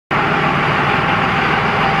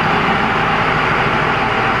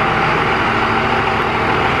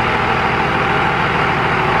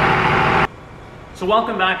So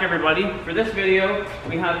welcome back everybody. For this video,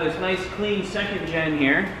 we have this nice clean second gen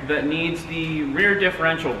here that needs the rear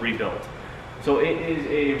differential rebuilt. So it is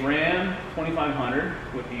a Ram 2500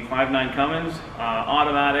 with the 5.9 Cummins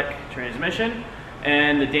automatic transmission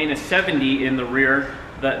and the Dana 70 in the rear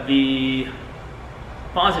that the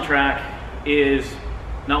Posi track is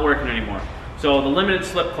not working anymore. So the limited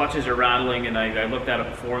slip clutches are rattling, and I looked at it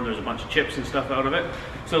before and there's a bunch of chips and stuff out of it.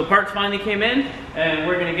 So the parts finally came in and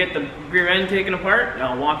we're gonna get the rear end taken apart.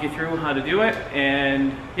 I'll walk you through how to do it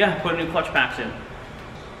and yeah, put new clutch packs in.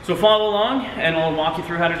 So follow along and I'll walk you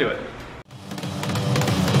through how to do it.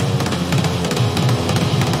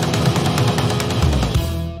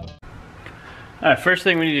 Alright, first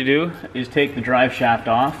thing we need to do is take the drive shaft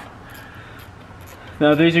off.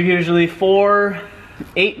 Now these are usually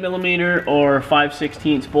 8mm or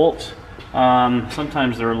 5/16 bolts.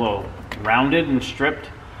 Sometimes they're a little rounded and stripped,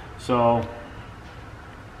 so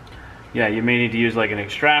yeah, you may need to use like an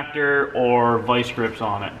extractor or vice grips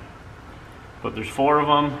on it. But there's 4 of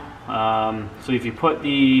them. So if you put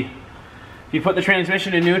the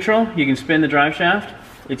transmission in neutral, you can spin the drive shaft.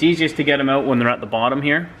 It's easiest to get them out when they're at the bottom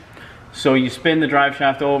here. So you spin the drive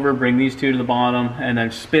shaft over, bring these 2 to the bottom, and then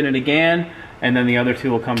spin it again, and then the other 2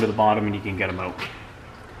 will come to the bottom and you can get them out.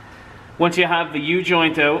 Once you have the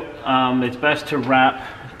U-joint out, it's best to wrap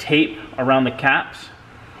tape around the caps.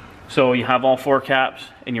 So you have all 4 caps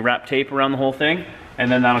and you wrap tape around the whole thing,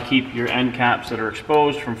 and then that'll keep your end caps that are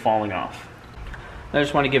exposed from falling off. I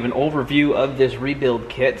just want to give an overview of this rebuild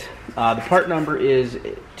kit. The part number is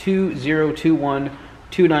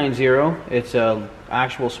 2021290. It's a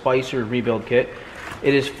actual Spicer rebuild kit.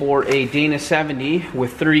 It is for a Dana 70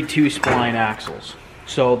 with 32 spline axles.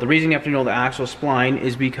 So the reason you have to know the axle spline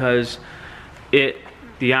is because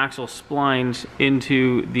the axle splines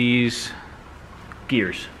into these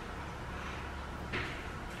gears.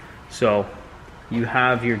 So you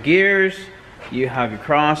have your gears, you have your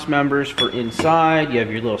cross members for inside, you have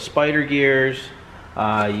your little spider gears,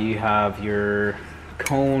 you have your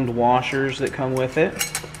coned washers that come with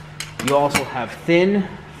it. You also have thin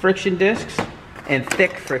friction discs and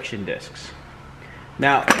thick friction discs.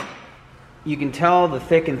 Now, you can tell the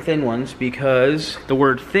thick and thin ones because the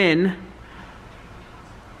word thin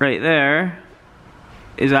right there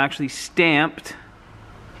is actually stamped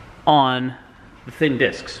on the thin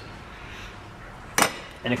discs.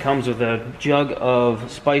 And it comes with a jug of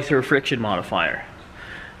Spicer friction modifier.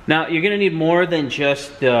 Now, you're gonna need more than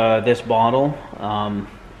just this bottle.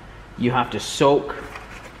 You have to soak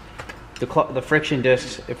the friction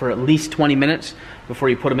discs for at least 20 minutes before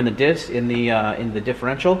you put them in the disc in the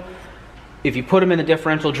differential. If you put them in the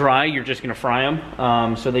differential dry, you're just going to fry them.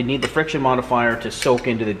 So they need the friction modifier to soak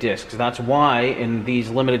into the discs. That's why in these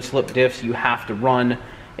limited slip diffs you have to run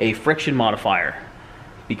a friction modifier,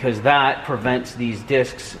 because that prevents these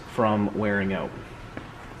discs from wearing out.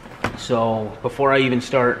 So before I even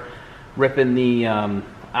start ripping the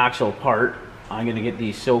axle apart, I'm going to get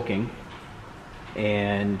these soaking,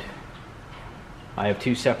 and I have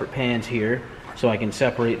 2 separate pans here so I can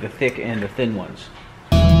separate the thick and the thin ones.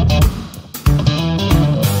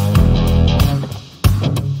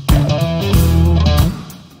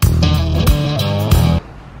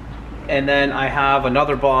 And then I have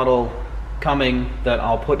another bottle coming that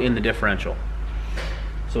I'll put in the differential.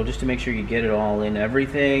 So just to make sure you get it all in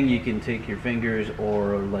everything, you can take your fingers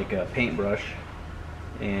or like a paintbrush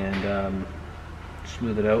and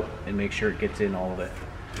smooth it out and make sure it gets in all of it.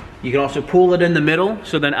 You can also pull it in the middle,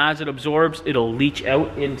 so then as it absorbs, it'll leach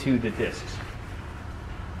out into the discs.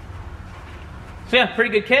 So yeah, pretty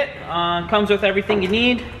good kit. Comes with everything you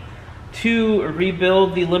need to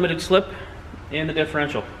rebuild the limited slip in the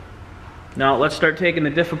differential. Now let's start taking the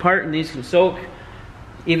diff apart, and these can soak.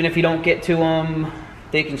 Even if you don't get to them,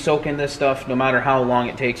 they can soak in this stuff no matter how long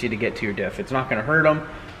it takes you to get to your diff. It's not going to hurt them.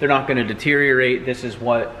 They're not going to deteriorate. This is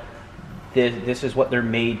what they're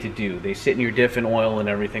made to do. They sit in your diff and oil and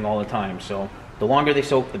everything all the time. So the longer they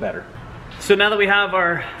soak, the better. So now that we have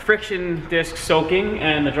our friction disc soaking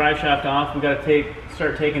and the drive shaft off, we got to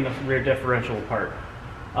start taking the rear differential apart.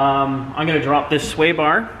 I'm going to drop this sway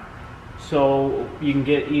bar so you can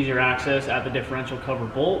get easier access at the differential cover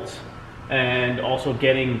bolts, and also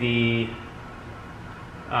getting the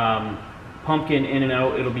pumpkin in and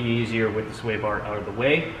out, it'll be easier with the sway bar out of the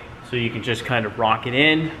way, so you can just kind of rock it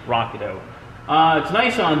in, rock it out. It's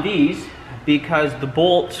nice on these because the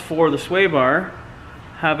bolts for the sway bar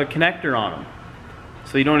have a connector on them,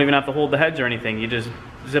 so you don't even have to hold the heads or anything. You just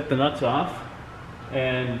zip the nuts off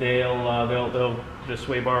and the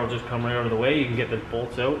sway bar will just come right out of the way. You can get the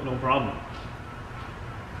bolts out, no problem.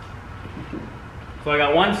 So I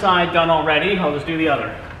got one side done already, I'll just do the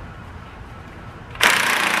other.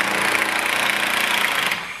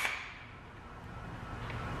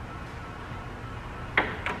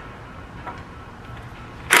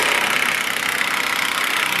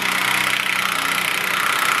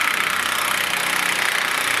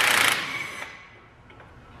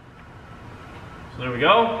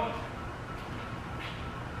 go.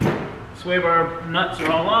 Sway bar nuts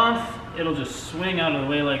are all off. It'll just swing out of the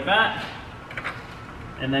way like that.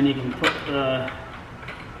 And then you can put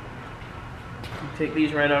take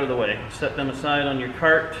these right out of the way. Set them aside on your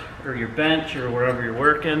cart or your bench or wherever you're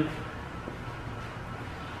working.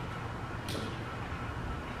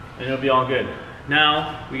 And it'll be all good.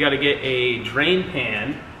 Now we got to get a drain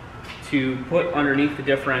pan to put underneath the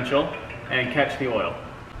differential and catch the oil.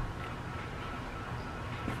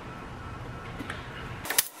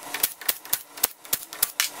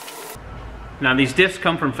 Now these diffs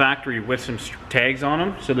come from factory with some tags on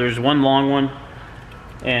them. So there's one long one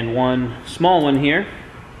and one small one here.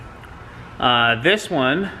 This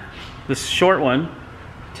one, this short one,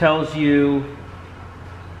 tells you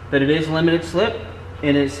that it is limited slip,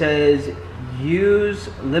 and it says use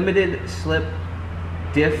limited slip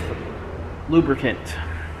diff lubricant.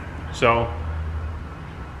 So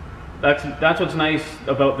that's what's nice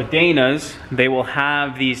about the Danas. They will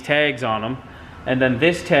have these tags on them. And then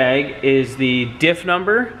this tag is the diff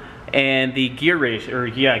number and the gear ratio, or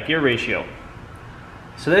yeah, gear ratio.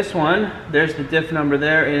 So this one, there's the diff number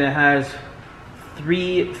there, and it has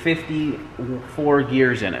 354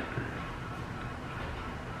 gears in it.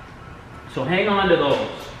 So hang on to those.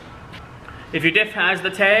 If your diff has the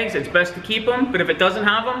tags, it's best to keep them, but if it doesn't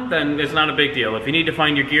have them, then it's not a big deal. If you need to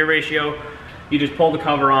find your gear ratio, you just pull the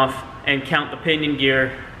cover off and count the pinion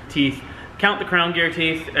gear teeth, count the crown gear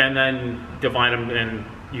teeth, and then divide them and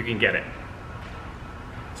you can get it.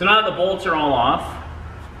 So now that the bolts are all off,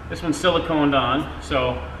 this one's siliconed on,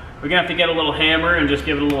 so we're gonna have to get a little hammer and just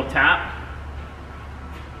give it a little tap.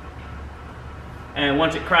 And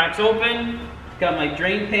once it cracks open, got my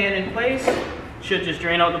drain pan in place, should just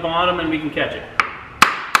drain out the bottom and we can catch it.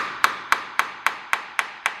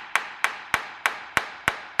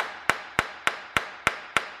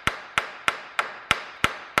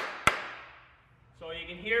 So you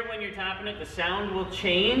can hear when you're tapping it, the sound will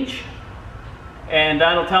change, and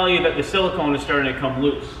that'll tell you that the silicone is starting to come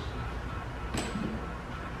loose.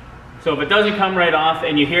 So if it doesn't come right off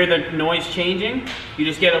and you hear the noise changing, you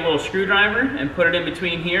just get a little screwdriver and put it in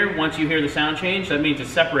between here. Once you hear the sound change, that means it's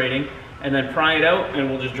separating, and then pry it out and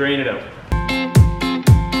we'll just drain it out.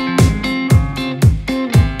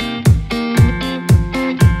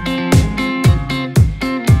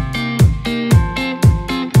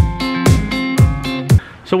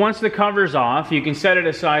 So once the cover's off, you can set it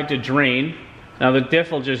aside to drain. Now the diff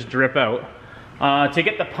will just drip out. To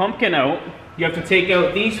get the pumpkin out, you have to take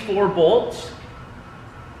out these 4 bolts,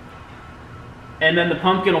 and then the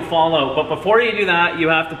pumpkin will fall out. But before you do that, you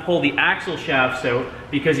have to pull the axle shafts out,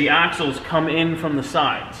 because the axles come in from the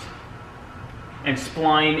sides and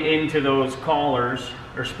spline into those collars,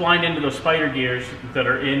 or spline into those spider gears that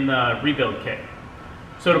are in the rebuild kit.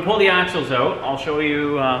 So to pull the axles out, I'll show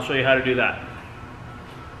you how to do that.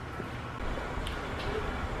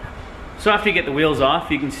 So after you get the wheels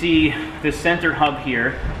off, you can see this center hub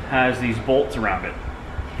here has these bolts around it.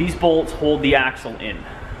 These bolts hold the axle in.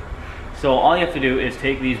 So all you have to do is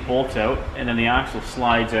take these bolts out, and then the axle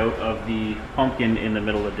slides out of the pumpkin in the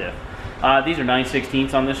middle of the diff. These are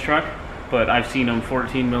 9/16 on this truck, but I've seen them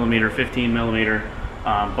 14 millimeter, 15 millimeter,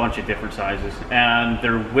 bunch of different sizes. And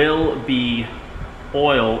there will be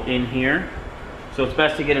oil in here, so it's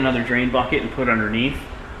best to get another drain bucket and put underneath.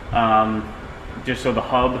 Just so the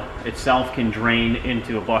hub itself can drain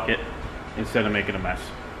into a bucket instead of making a mess.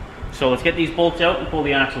 So let's get these bolts out and pull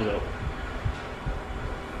the axles out.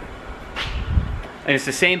 And it's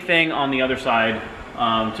the same thing on the other side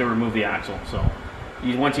to remove the axle. So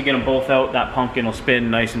once you get them both out, that pumpkin will spin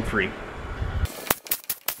nice and free.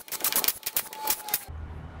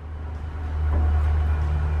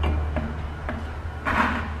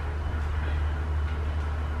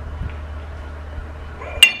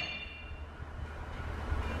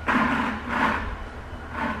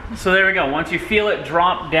 So there we go. Once you feel it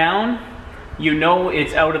drop down, you know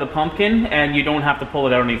it's out of the pumpkin and you don't have to pull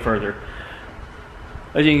it out any further.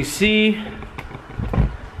 As you can see,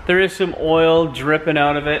 there is some oil dripping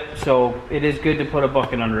out of it, so it is good to put a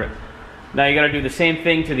bucket under it. Now you got to do the same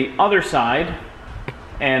thing to the other side,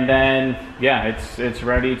 and then yeah, it's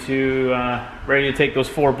ready to take those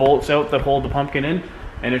 4 bolts out that hold the pumpkin in,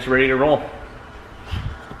 and it's ready to roll.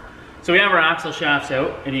 So we have our axle shafts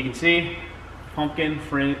out, and you can see pumpkin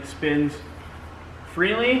spins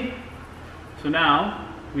freely. So now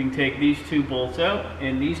we can take these 2 bolts out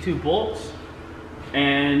and these 2 bolts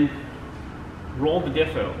and roll the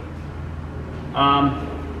diff out.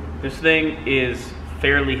 This thing is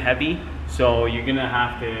fairly heavy, so you're gonna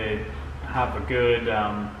have to have a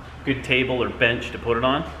good table or bench to put it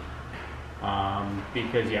on.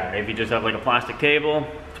 Because yeah, if you just have like a plastic cable,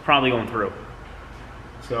 it's probably going through.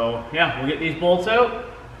 So yeah, we'll get these bolts out,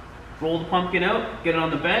 roll the pumpkin out, get it on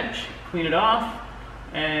the bench, clean it off,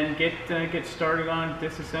 and get started on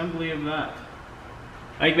disassembly of that.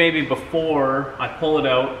 I think maybe before I pull it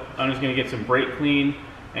out, I'm just going to get some brake clean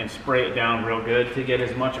and spray it down real good to get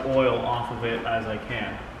as much oil off of it as I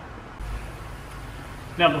can.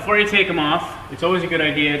 Now before you take them off, it's always a good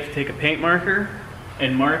idea to take a paint marker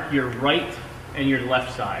and mark your right and your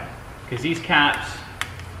left side, because these caps,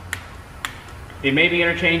 they may be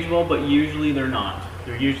interchangeable, but usually they're not.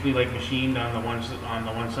 They're usually like machined on the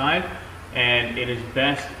one side, and it is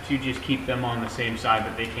best to just keep them on the same side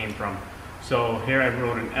that they came from. So here I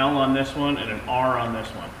wrote an L on this one and an R on this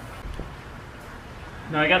one.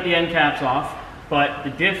 Now I got the end caps off, but the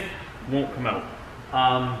diff won't come out.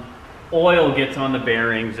 Oil gets on the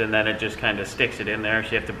bearings and then it just kind of sticks it in there,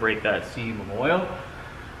 so you have to break that seam of oil.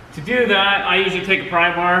 To do that, I usually take a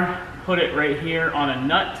pry bar, put it right here on a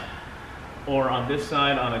nut, or on this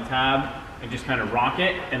side on a tab, and just kind of rock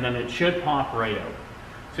it, and then it should pop right out.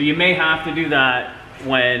 So you may have to do that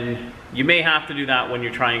when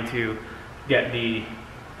you're trying to get the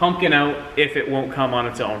pumpkin out, if it won't come on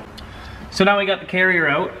its own. So now we got the carrier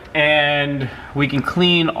out, and we can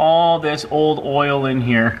clean all this old oil in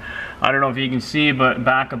here. I don't know if you can see, but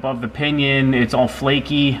back above the pinion, it's all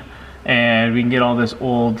flaky, and we can get all this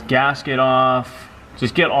old gasket off.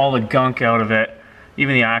 Just get all the gunk out of it.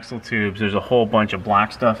 Even the axle tubes, there's a whole bunch of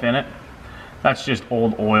black stuff in it. That's just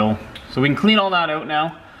old oil. So we can clean all that out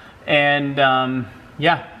now, and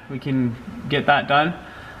yeah, we can get that done.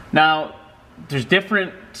 Now, there's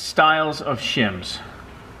different styles of shims.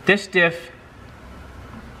 This diff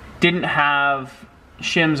didn't have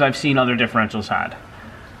shims I've seen other differentials had.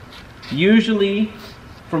 Usually,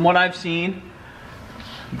 from what I've seen,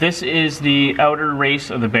 this is the outer race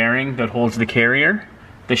of the bearing that holds the carrier.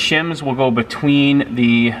 The shims will go between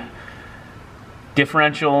the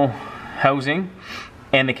differential housing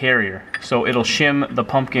and the carrier. So it'll shim the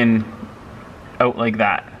pumpkin out like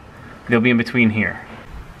that. They'll be in between here.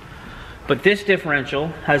 But this differential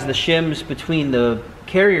has the shims between the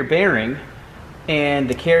carrier bearing and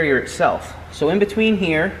the carrier itself. So in between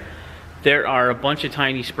here, there are a bunch of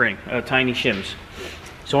tiny shims.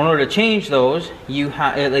 So in order to change those, you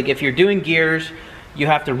have, like if you're doing gears, you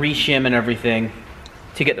have to re-shim and everything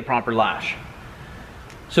to get the proper lash.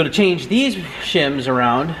 So to change these shims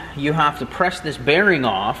around, you have to press this bearing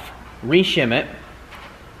off, re-shim it,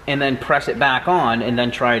 and then press it back on, and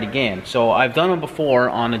then try it again. So I've done them before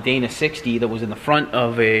on a Dana 60 that was in the front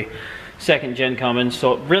of a second gen Cummins,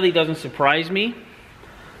 so it really doesn't surprise me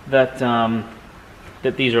that,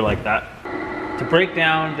 that these are like that. To break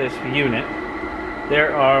down this unit,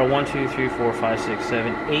 there are 1, 2, 3, 4, 5, 6,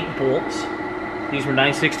 7, 8 bolts. These were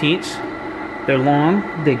 9/16. They're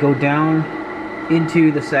long, they go down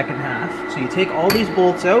into the second half. So you take all these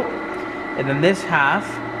bolts out, and then this half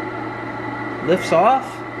lifts off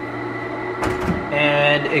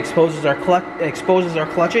and exposes our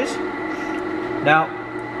clutches. Now,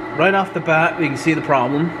 right off the bat, we can see the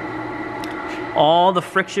problem. All the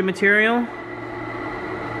friction material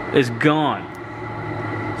is gone.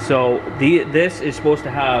 So this is supposed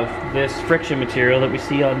to have this friction material that we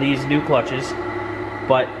see on these new clutches,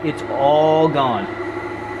 but it's all gone.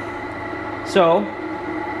 So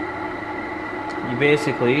you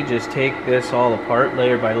basically just take this all apart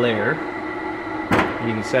layer by layer.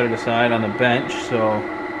 You can set it aside on the bench, so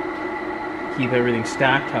keep everything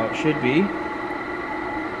stacked how it should be.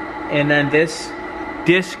 And then this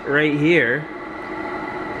disc right here,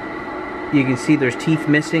 you can see there's teeth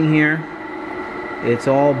missing here. It's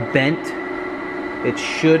all bent. It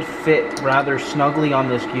should fit rather snugly on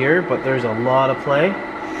this gear, but there's a lot of play.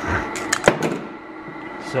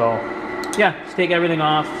 So yeah, just take everything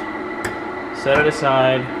off, set it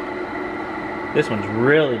aside. This one's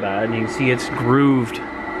really bad, and you can see it's grooved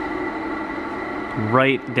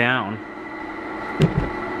right down.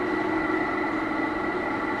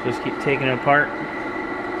 Just keep taking it apart,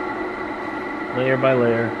 layer by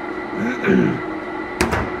layer.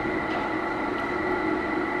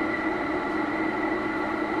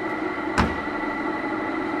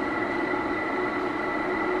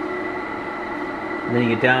 And then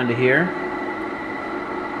you get down to here.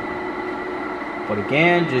 But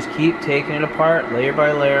again, just keep taking it apart layer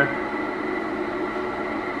by layer.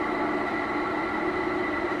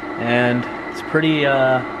 And it's pretty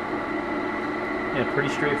pretty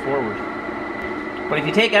straightforward. But if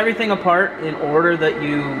you take everything apart in order that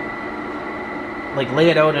you lay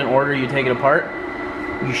it out in order you take it apart,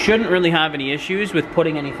 you shouldn't really have any issues with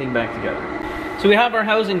putting anything back together. So we have our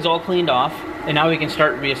housings all cleaned off, and now we can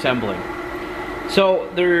start reassembling. So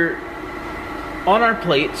they're on our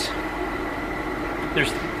plates.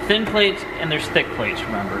 There's thin plates and there's thick plates,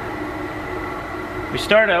 remember. We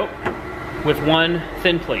start out with one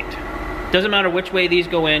thin plate. Doesn't matter which way these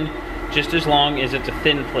go in, just as long as it's a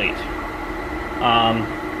thin plate.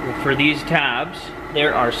 For these tabs,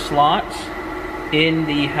 there are slots in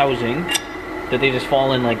the housing that they just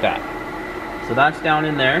fall in like that. So that's down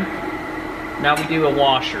in there. Now we do a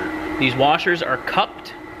washer. These washers are cupped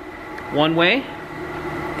one way.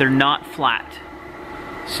 They're not flat.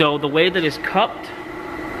 So the way that it's cupped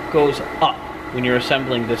goes up when you're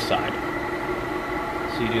assembling this side.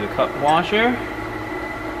 So you do the cupped washer,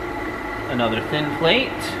 another thin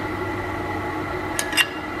plate,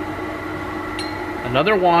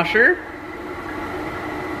 another washer,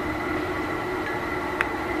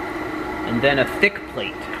 and then a thick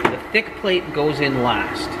plate. The thick plate goes in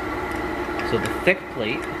last. So the thick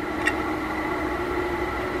plate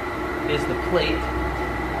is the plate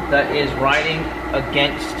that is riding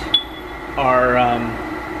against our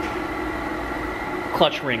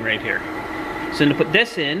clutch ring right here. So to put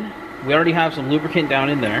this in, we already have some lubricant down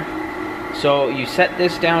in there. So you set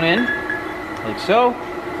this down in, like so,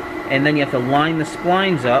 and then you have to line the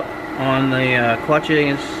splines up on the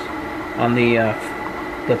clutches, on the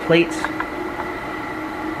plates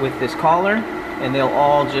with this collar, and they'll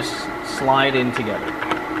all just slide in together.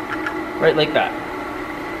 Right like that.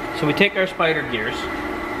 So we take our spider gears,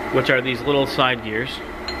 which are these little side gears,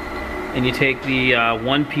 and you take the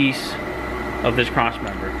one piece of this cross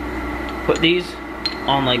member. Put these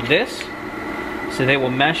on like this, so they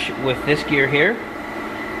will mesh with this gear here.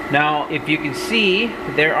 Now, if you can see,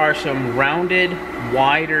 there are some rounded,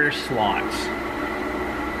 wider slots.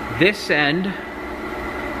 This end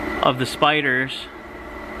of the spiders,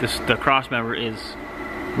 the cross member is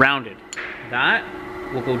rounded. That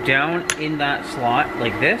will go down in that slot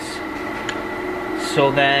like this.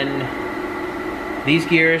 So then these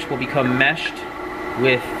gears will become meshed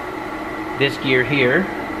with this gear here.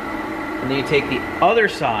 And then you take the other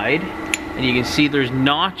side, and you can see there's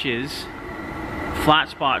notches, flat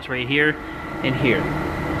spots right here and here.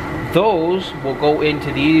 Those will go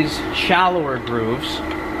into these shallower grooves,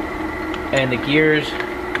 and the gears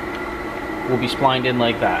will be splined in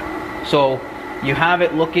like that. So you have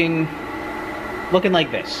it looking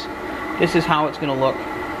like this. This is how it's going to look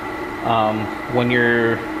when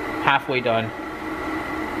you're halfway done.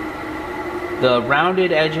 The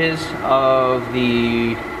rounded edges of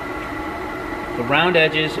the round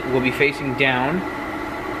edges will be facing down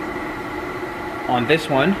on this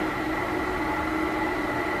one.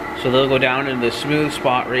 So they'll go down in the smooth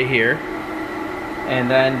spot right here. And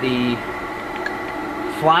then the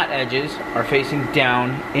flat edges are facing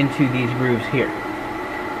down into these grooves here.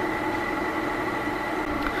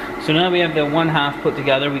 So now we have the one half put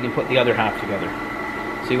together, we can put the other half together.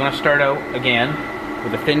 So you want to start out again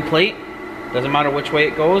with a thin plate. Doesn't matter which way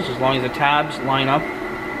it goes, as long as the tabs line up,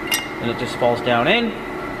 and it just falls down in.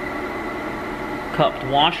 Cupped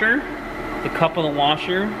washer. The cup of the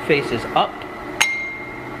washer faces up.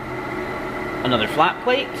 Another flat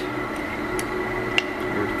plate.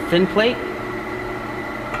 Your thin plate.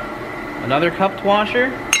 Another cupped washer.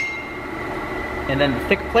 And then the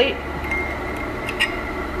thick plate.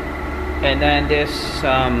 And then this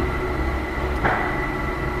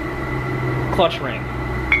clutch ring.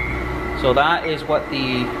 So that is what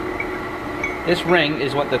this ring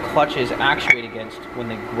is what the clutches actuate against when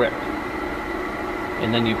they grip.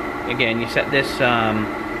 And then you set this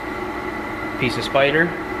piece of spider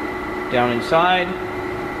down inside.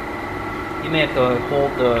 You may have to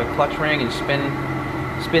hold the clutch ring and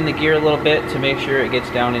spin the gear a little bit to make sure it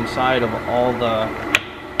gets down inside of all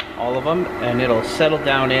of them, and it'll settle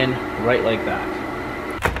down in right like that.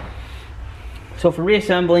 So for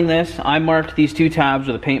reassembling this, I marked these two tabs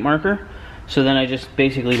with a paint marker. So then I just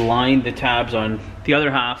basically lined the tabs on the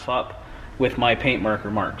other half up with my paint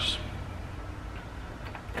marker marks.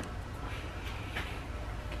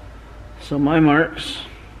 So my marks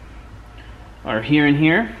are here and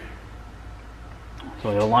here. So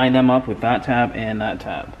I'll line them up with that tab and that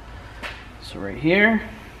tab. So right here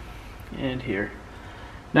and here.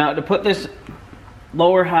 Now to put this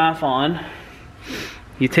lower half on,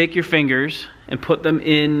 you take your fingers and put them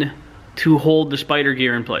in to hold the spider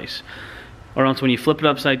gear in place. Or else when you flip it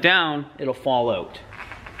upside down, it'll fall out.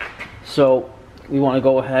 So we want to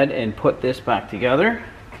go ahead and put this back together.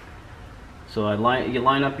 So you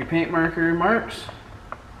line up your paint marker marks,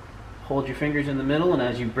 hold your fingers in the middle, and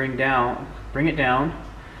as you bring it down,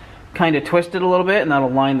 kind of twist it a little bit, and that'll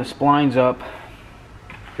line the splines up,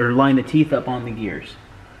 or line the teeth up on the gears.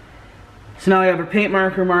 So now we have our paint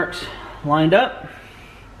marker marks lined up.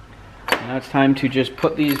 Now it's time to just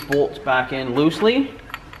put these bolts back in loosely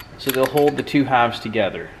so they'll hold the two halves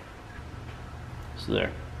together. So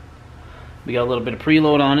there. We got a little bit of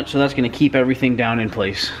preload on it, so that's going to keep everything down in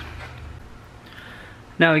place.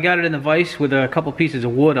 Now we got it in the vise with a couple pieces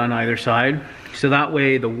of wood on either side, so that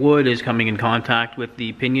way the wood is coming in contact with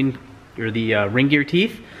the pinion or the ring gear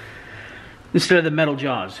teeth instead of the metal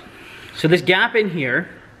jaws. So this gap in here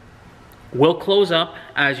will close up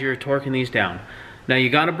as you're torquing these down. Now you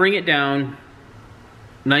got to bring it down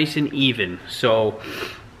nice and even, so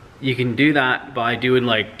you can do that by doing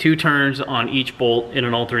like 2 turns on each bolt in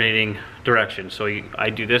an alternating direction. So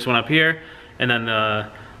I do this one up here, and then the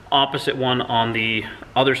opposite one on the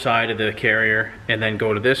other side of the carrier, and then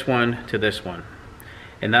go to this one,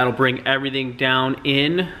 and that'll bring everything down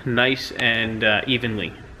in nice and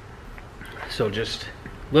evenly. So just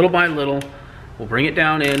little by little, we'll bring it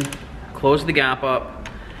down in, close the gap up.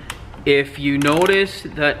 If you notice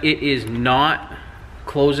that it is not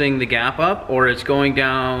closing the gap up, or it's going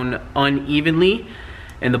down unevenly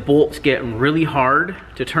and the bolts get really hard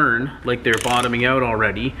to turn, like they're bottoming out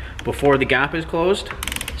already before the gap is closed,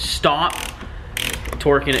 stop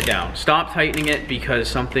torquing it down. Stop tightening it because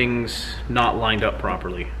something's not lined up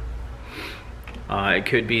properly. It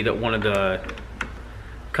could be that one of the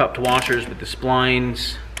cupped washers with the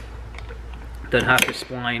splines that have to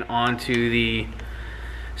spline onto the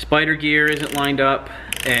spider gear isn't lined up,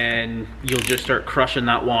 and you'll just start crushing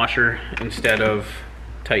that washer instead of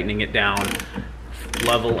tightening it down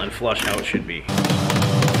level and flush how it should be.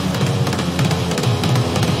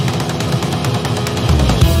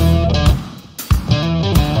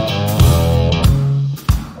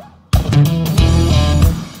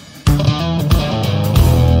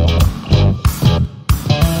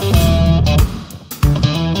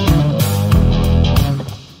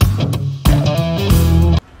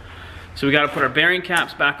 So we got to put our bearing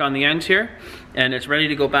caps back on the ends here, and it's ready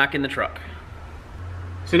to go back in the truck.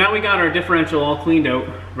 So now we got our differential all cleaned out,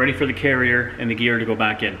 ready for the carrier and the gear to go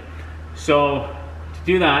back in. So to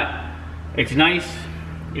do that, it's nice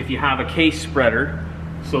if you have a case spreader,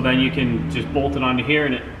 so then you can just bolt it onto here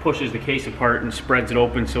and it pushes the case apart and spreads it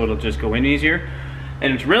open so it'll just go in easier.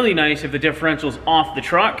 And it's really nice if the differential's off the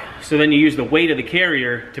truck, so then you use the weight of the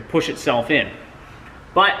carrier to push itself in.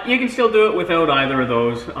 But you can still do it without either of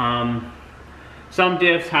those. Some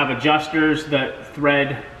diffs have adjusters that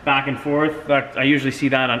thread back and forth. I usually see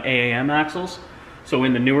that on AAM axles, so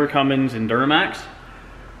in the newer Cummins and Duramax.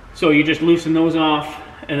 So you just loosen those off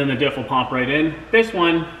and then the diff will pop right in. This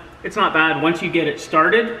one, it's not bad. Once you get it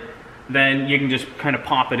started, then you can just kind of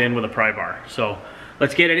pop it in with a pry bar. So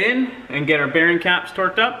let's get it in and get our bearing caps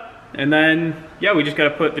torqued up, and then yeah, we just got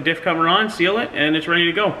to put the diff cover on, seal it, and it's ready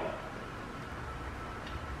to go.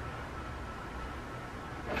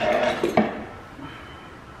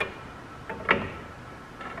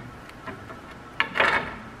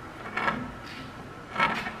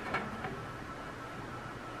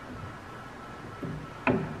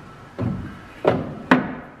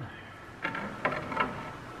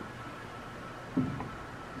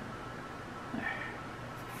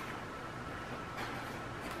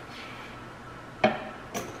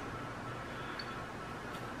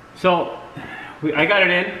 So I got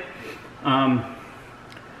it in.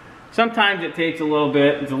 Sometimes it takes a little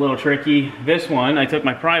bit, it's a little tricky. This one, I took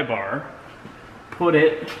my pry bar, put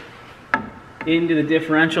it into the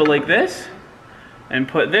differential like this, and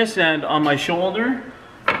put this end on my shoulder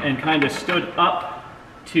and kind of stood up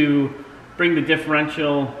to bring the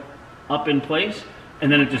differential up in place,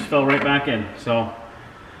 and then it just fell right back in. So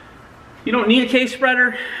you don't need a case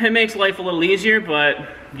spreader. It makes life a little easier, but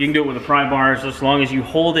you can do it with the pry bars as long as you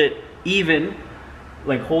hold it even,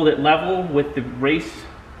 like hold it level with the race,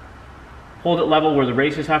 hold it level where the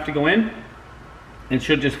races have to go in. It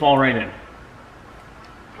should just fall right in.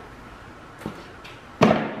 So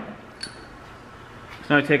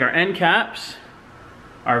now I take our end caps,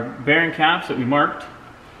 our bearing caps that we marked,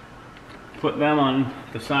 put them on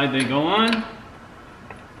the side they go on,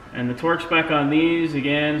 and the torque spec on these,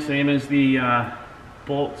 again, same as the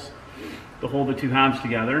bolts to hold the two halves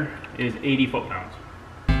together, is 80 foot-pounds.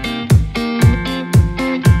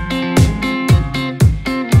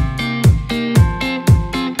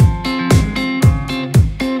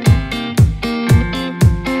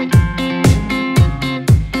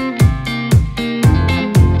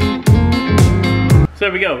 So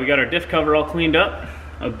there we go, we got our diff cover all cleaned up,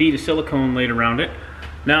 a bead of silicone laid around it.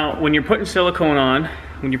 Now, when you're putting silicone on,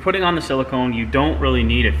 when you're putting on the silicone, you don't really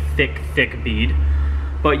need a thick bead,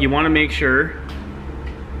 but you want to make sure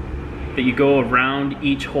that you go around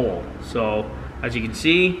each hole. So as you can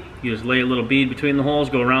see, you just lay a little bead between the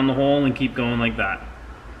holes, go around the hole, and keep going like that.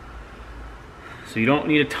 So you don't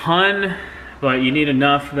need a ton, but you need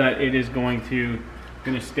enough that it is going to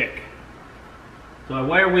stick. So I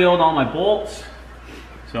wire wheeled all my bolts.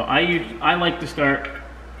 So I like to start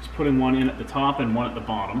just putting one in at the top and one at the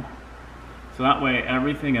bottom. So that way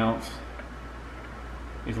everything else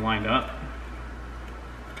is lined up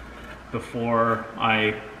before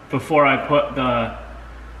I put the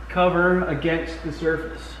cover against the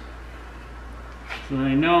surface. So that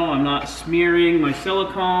I know I'm not smearing my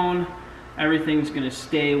silicone. Everything's going to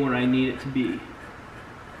stay where I need it to be.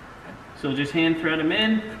 So just hand thread them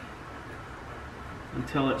in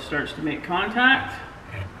until it starts to make contact,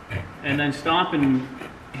 and then stop and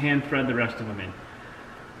hand thread the rest of them in.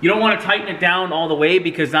 You don't want to tighten it down all the way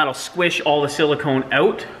because that'll squish all the silicone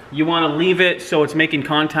out. You want to leave it so it's making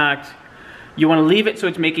contact. You want to leave it so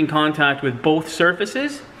it's making contact with both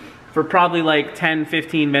surfaces for probably like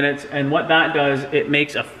 10-15 minutes, and what that does, it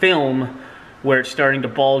makes a film where it's starting to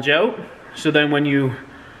bulge out. So then when you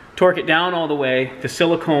torque it down all the way, the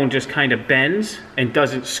silicone just kind of bends and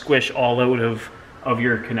doesn't squish all out of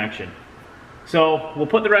your connection. So we'll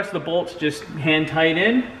put the rest of the bolts just hand tight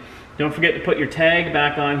in. Don't forget to put your tag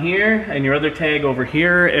back on here and your other tag over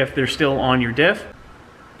here if they're still on your diff.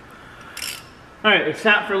 All right, it's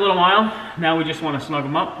sat for a little while. Now we just want to snug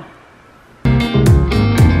them up.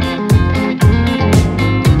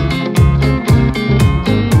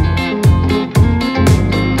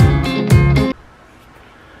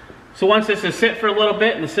 So once this is sit for a little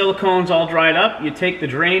bit and the silicone's all dried up, you take the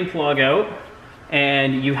drain plug out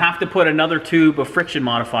and you have to put another tube of friction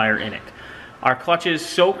modifier in it. Our clutch is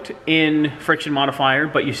soaked in friction modifier,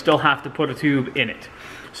 but you still have to put a tube in it.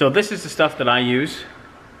 So this is the stuff that I use.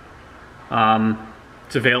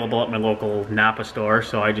 It's available at my local Napa store,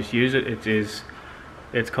 so I just use it.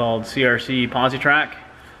 It's called CRC Posi Track.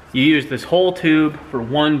 You use this whole tube for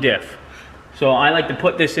one diff. So I like to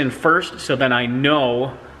put this in first so then I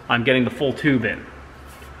know I'm getting the full tube in.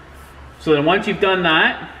 So then once you've done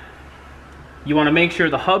that, you want to make sure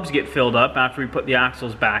the hubs get filled up after we put the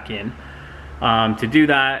axles back in. To do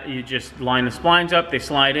that, you just line the splines up, they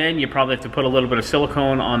slide in. You probably have to put a little bit of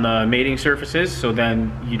silicone on the mating surfaces so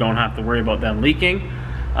then you don't have to worry about them leaking.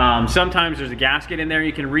 Sometimes there's a gasket in there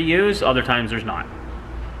you can reuse, other times there's not.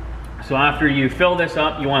 So after you fill this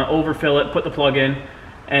up, you want to overfill it, put the plug in,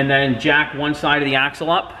 and then jack one side of the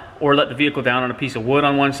axle up, or let the vehicle down on a piece of wood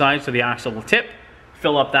on one side so the axle will tip.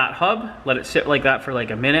 Fill up that hub, let it sit like that for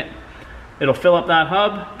like a minute. It'll fill up that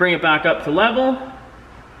hub, bring it back up to level,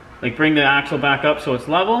 like bring the axle back up so it's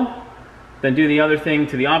level, then do the other thing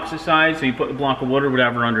to the opposite side. So you put the block of wood or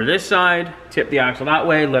whatever under this side, tip the axle that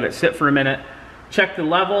way, let it sit for a minute, check the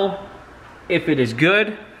level. If it is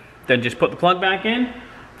good, then just put the plug back in,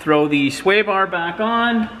 throw the sway bar back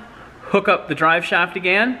on, hook up the drive shaft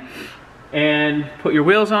again, and put your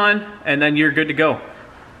wheels on, and then you're good to go.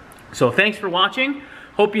 So thanks for watching.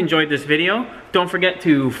 Hope you enjoyed this video. Don't forget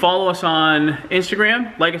to follow us on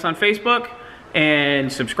Instagram, like us on Facebook, and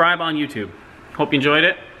subscribe on YouTube. Hope you enjoyed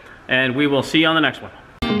it, and we will see you on the next one.